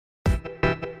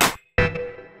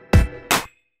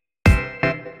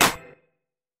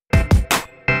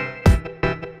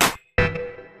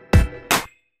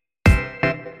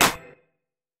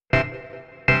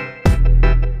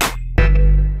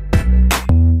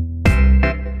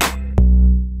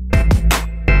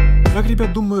Итак,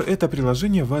 ребят, думаю, это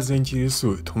приложение вас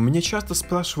заинтересует. У меня часто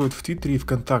спрашивают в Твиттере и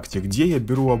ВКонтакте, где я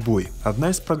беру обои.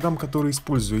 Одна из программ, которую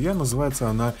использую я, называется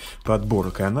она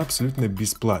Подборка, и она абсолютно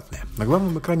бесплатная. На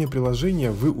главном экране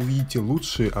приложения вы увидите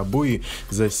лучшие обои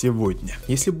за сегодня.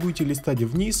 Если будете листать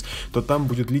вниз, то там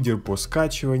будет лидер по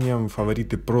скачиваниям,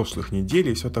 фавориты прошлых недель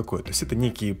и все такое. То есть это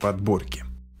некие подборки.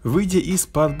 Выйдя из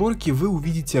подборки, вы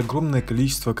увидите огромное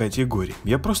количество категорий.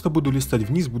 Я просто буду листать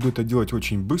вниз, буду это делать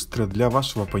очень быстро для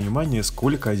вашего понимания,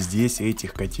 сколько здесь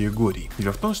этих категорий.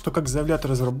 Дело в том, что, как заявляют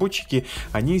разработчики,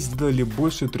 они сделали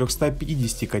больше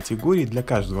 350 категорий для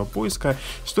каждого поиска,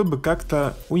 чтобы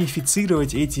как-то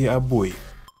унифицировать эти обои.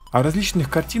 А различных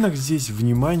картинок здесь,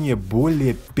 внимание,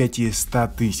 более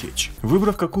 500 тысяч.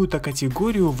 Выбрав какую-то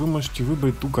категорию, вы можете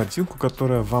выбрать ту картинку,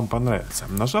 которая вам понравится.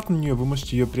 Нажав на нее, вы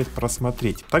можете ее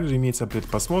предпросмотреть. Также имеется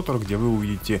предпросмотр, где вы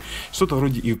увидите что-то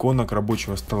вроде иконок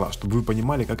рабочего стола, чтобы вы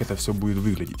понимали, как это все будет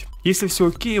выглядеть. Если все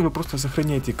окей, вы просто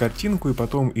сохраняете картинку и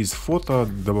потом из фото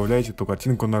добавляете эту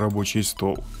картинку на рабочий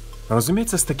стол.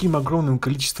 Разумеется, с таким огромным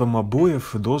количеством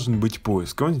обоев должен быть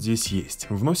поиск, он здесь есть.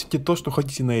 Вносите то, что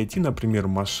хотите найти, например,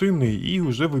 машины, и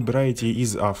уже выбираете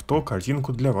из авто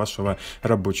картинку для вашего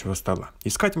рабочего стола.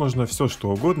 Искать можно все, что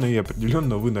угодно, и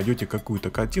определенно вы найдете какую-то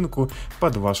картинку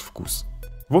под ваш вкус.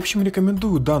 В общем,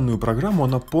 рекомендую данную программу,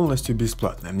 она полностью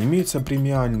бесплатная. Имеются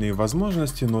премиальные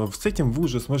возможности, но с этим вы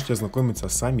уже сможете ознакомиться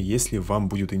сами, если вам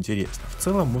будет интересно. В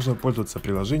целом можно пользоваться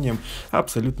приложением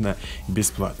абсолютно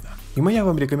бесплатно. И моя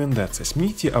вам рекомендация: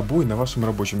 смените обои на вашем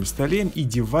рабочем столе, и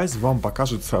девайс вам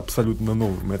покажется абсолютно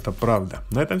новым, это правда.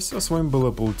 На этом все, с вами был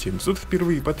AppleTheme. Если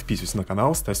впервые, подписывайся на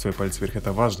канал, ставь свой палец вверх,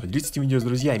 это важно. Делитесь этим видео с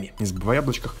друзьями, не забывай о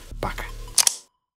яблочках, пока.